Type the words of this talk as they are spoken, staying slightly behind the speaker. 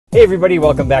Hey everybody,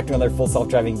 welcome back to another full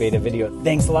self-driving beta video.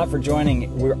 Thanks a lot for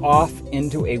joining. We're off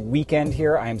into a weekend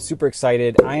here. I am super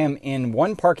excited. I am in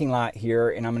one parking lot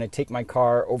here and I'm going to take my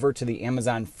car over to the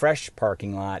Amazon Fresh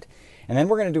parking lot and then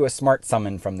we're going to do a smart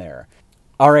summon from there.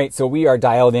 All right, so we are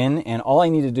dialed in and all I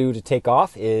need to do to take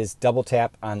off is double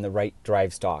tap on the right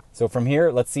drive stalk. So from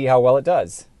here, let's see how well it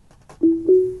does.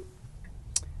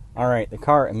 All right, the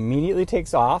car immediately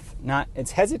takes off.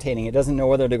 It's hesitating. It doesn't know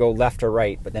whether to go left or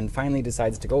right, but then finally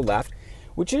decides to go left,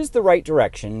 which is the right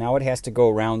direction. Now it has to go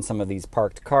around some of these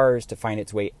parked cars to find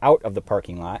its way out of the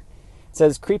parking lot. It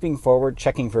says creeping forward,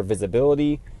 checking for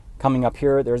visibility. Coming up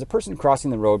here, there's a person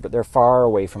crossing the road, but they're far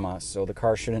away from us, so the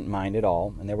car shouldn't mind at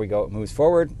all. And there we go. It moves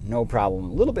forward, no problem.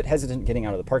 A little bit hesitant getting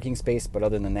out of the parking space, but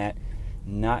other than that,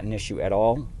 not an issue at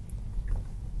all.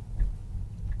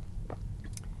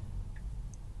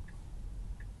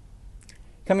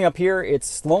 Coming up here, it's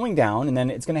slowing down and then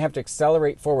it's going to have to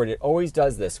accelerate forward. It always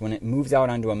does this. When it moves out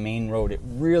onto a main road, it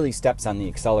really steps on the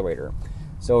accelerator.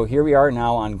 So here we are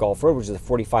now on Gulf Road, which is a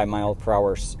 45 mile per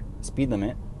hour speed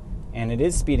limit. And it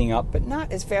is speeding up, but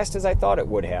not as fast as I thought it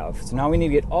would have. So now we need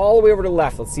to get all the way over to the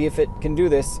left. Let's see if it can do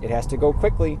this. It has to go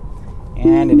quickly,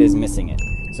 and it is missing it.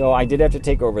 So I did have to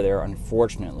take over there,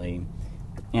 unfortunately.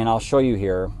 And I'll show you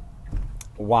here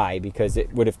why, because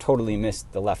it would have totally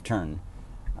missed the left turn.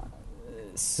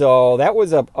 So that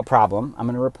was a problem. I'm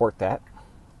going to report that.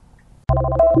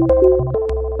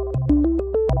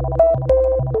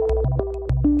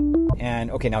 And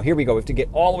okay, now here we go. We have to get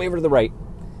all the way over to the right.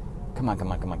 Come on,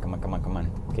 come on, come on, come on, come on, come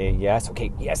on. Okay, yes,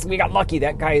 we got lucky.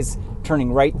 That guy's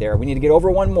turning right there. We need to get over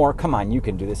one more. Come on, you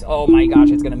can do this. Oh my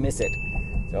gosh, it's going to miss it.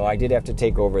 So I did have to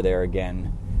take over there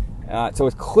again. So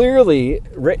it's clearly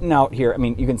written out here. I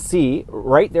mean, you can see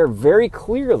right there very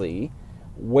clearly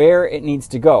where it needs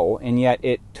to go, and yet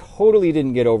it totally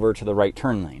didn't get over to the right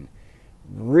turn lane.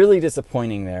 Really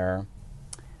disappointing there.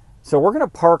 So we're going to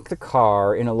park the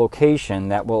car in a location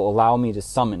that will allow me to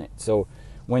summon it. So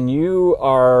when you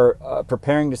are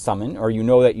preparing to summon, or you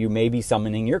know that you may be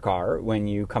summoning your car when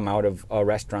you come out of a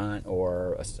restaurant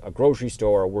or a grocery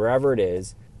store or wherever it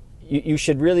is, you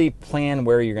should really plan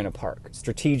where you're going to park.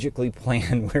 Strategically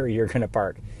plan where you're going to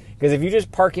park. Because if you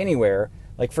just park anywhere,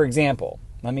 like for example,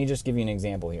 let me just give you an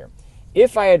example here.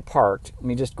 If I had parked, let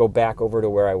me just go back over to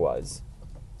where I was.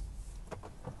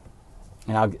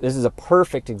 And this is a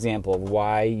perfect example of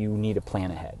why you need to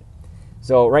plan ahead.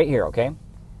 So right here, okay?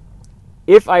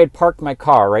 If I had parked my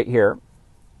car right here,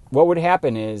 what would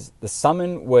happen is the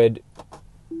summon would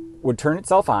turn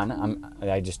itself on.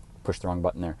 I just pushed the wrong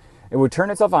button there. It would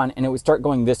turn itself on and it would start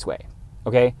going this way,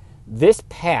 okay? This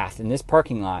path in this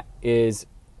parking lot is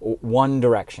one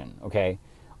direction, okay?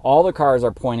 All the cars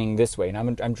are pointing this way,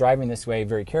 and I'm driving this way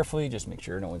very carefully, just make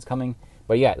sure no one's coming.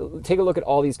 But yeah, take a look at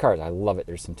all these cars. I love it.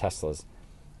 There's some Teslas.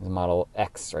 There's a Model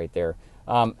X right there.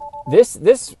 This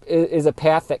is a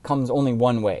path that comes only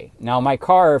one way. Now my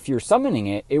car, if you're summoning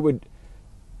it, it would,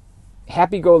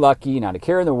 happy-go-lucky, not a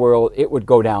care in the world, it would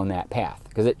go down that path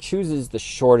because it chooses the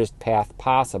shortest path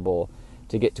possible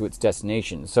to get to its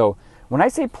destination. So when I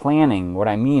say planning, what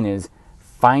I mean is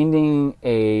finding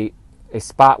a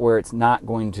spot where it's not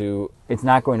going to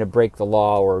break the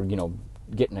law or, you know,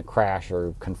 get in a crash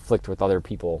or conflict with other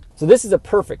people. So this is a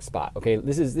perfect spot, okay?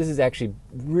 This is actually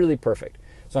really perfect.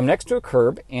 So I'm next to a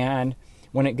curb, and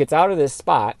when it gets out of this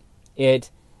spot,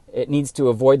 it needs to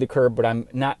avoid the curb, but I'm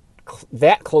not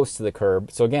that close to the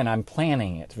curb. So again, I'm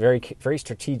planning it very, very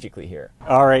strategically here.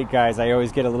 All right, guys, I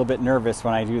always get a little bit nervous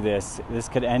when I do this. This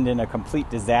could end in a complete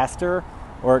disaster,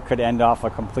 or it could end off a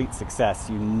complete success.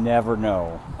 You never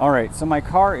know. All right, so my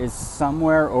car is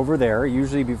somewhere over there.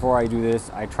 Usually before I do this,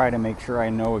 I try to make sure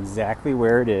I know exactly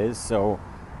where it is so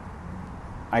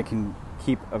I can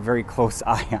keep a very close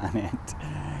eye on it.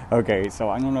 Okay, so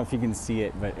I don't know if you can see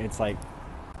it, but it's like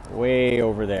way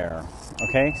over there.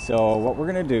 Okay, so what we're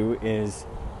gonna do is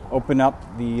open up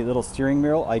the little steering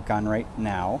wheel icon right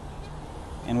now.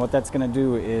 And what that's gonna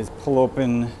do is pull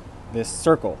open this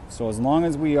circle. So as long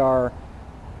as we are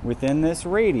within this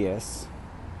radius,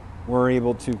 we're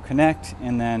able to connect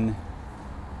and then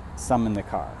summon the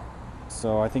car.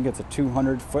 So I think it's a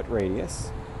 200-foot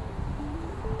radius.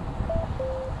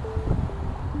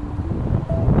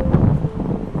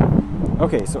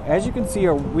 Okay, so as you can see,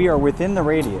 we are within the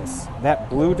radius. That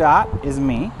blue dot is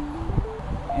me,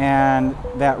 and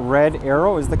that red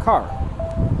arrow is the car.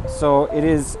 So it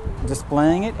is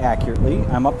displaying it accurately.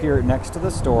 I'm up here next to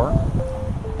the store,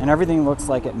 and everything looks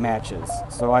like it matches.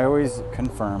 So I always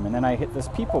confirm, and then I hit this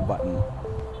people button.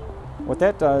 What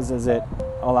that does is it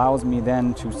allows me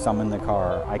then to summon the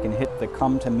car. I can hit the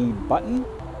come to me button,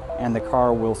 and the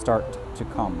car will start to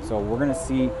come. So we're gonna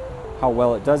see how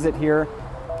well it does it here.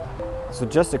 So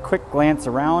just a quick glance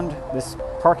around. This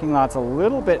parking lot's a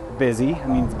little bit busy. I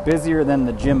mean, it's busier than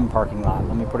the gym parking lot.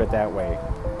 Let me put it that way.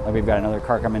 Like we've got another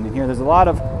car coming in here. There's a lot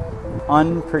of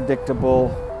unpredictable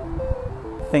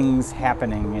things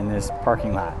happening in this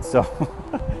parking lot. So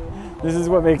this is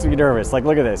what makes me nervous. Like,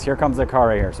 look at this. Here comes a car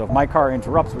right here. So if my car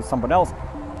interrupts with someone else,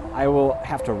 I will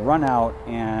have to run out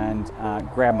and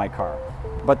grab my car.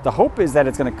 But the hope is that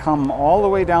it's going to come all the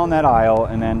way down that aisle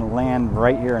and then land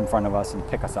right here in front of us and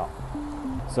pick us up.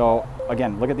 So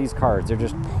again, look at these cars. They're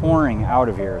just pouring out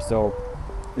of here. So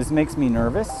this makes me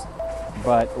nervous,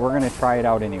 but we're going to try it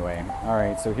out anyway. All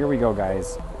right, so here we go,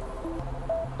 guys.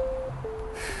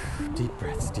 Deep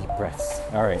breaths, deep breaths.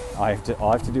 All right, all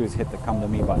I have to do is hit the come to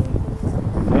me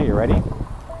button. Okay, you ready?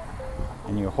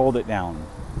 And you hold it down.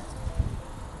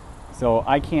 So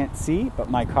I can't see, but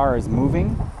my car is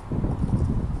moving.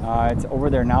 It's over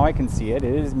there now. I can see it.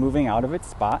 It is moving out of its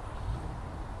spot.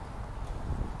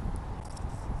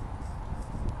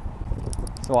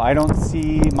 So I don't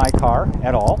see my car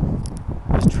at all.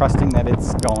 Just trusting that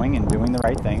it's going and doing the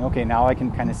right thing. Okay, now I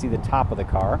can kind of see the top of the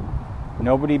car.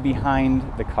 Nobody behind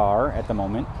the car at the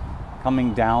moment.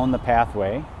 Coming down the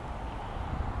pathway.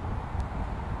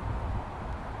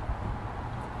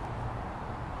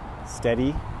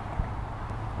 Steady.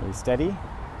 Really steady.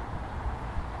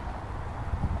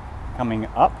 Coming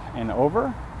up and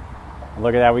over.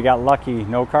 Look at that, we got lucky.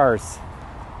 No cars.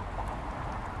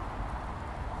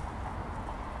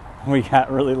 We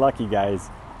got really lucky, guys.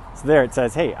 So there it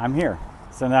says, hey, I'm here.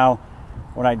 So now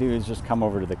what I do is just come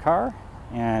over to the car,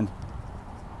 and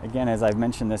again, as I've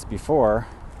mentioned this before,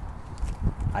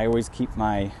 I always keep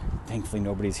my, thankfully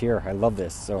nobody's here. I love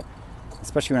this. So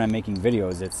especially when I'm making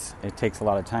videos, it takes a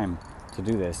lot of time to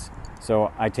do this.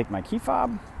 So I take my key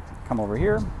fob, come over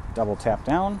here, double tap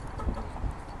down.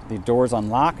 The doors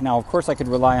unlock. Now, of course, I could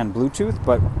rely on Bluetooth,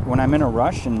 but when I'm in a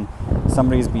rush and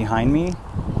somebody's behind me,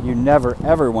 you never,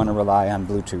 ever want to rely on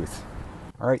Bluetooth.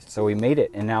 All right, so we made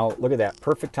it. And now look at that.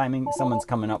 Perfect timing. Someone's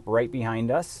coming up right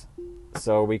behind us,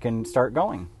 so we can start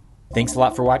going. Thanks a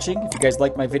lot for watching. If you guys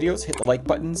like my videos, hit the like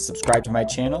button, subscribe to my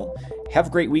channel. Have a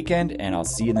great weekend, and I'll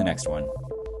see you in the next one.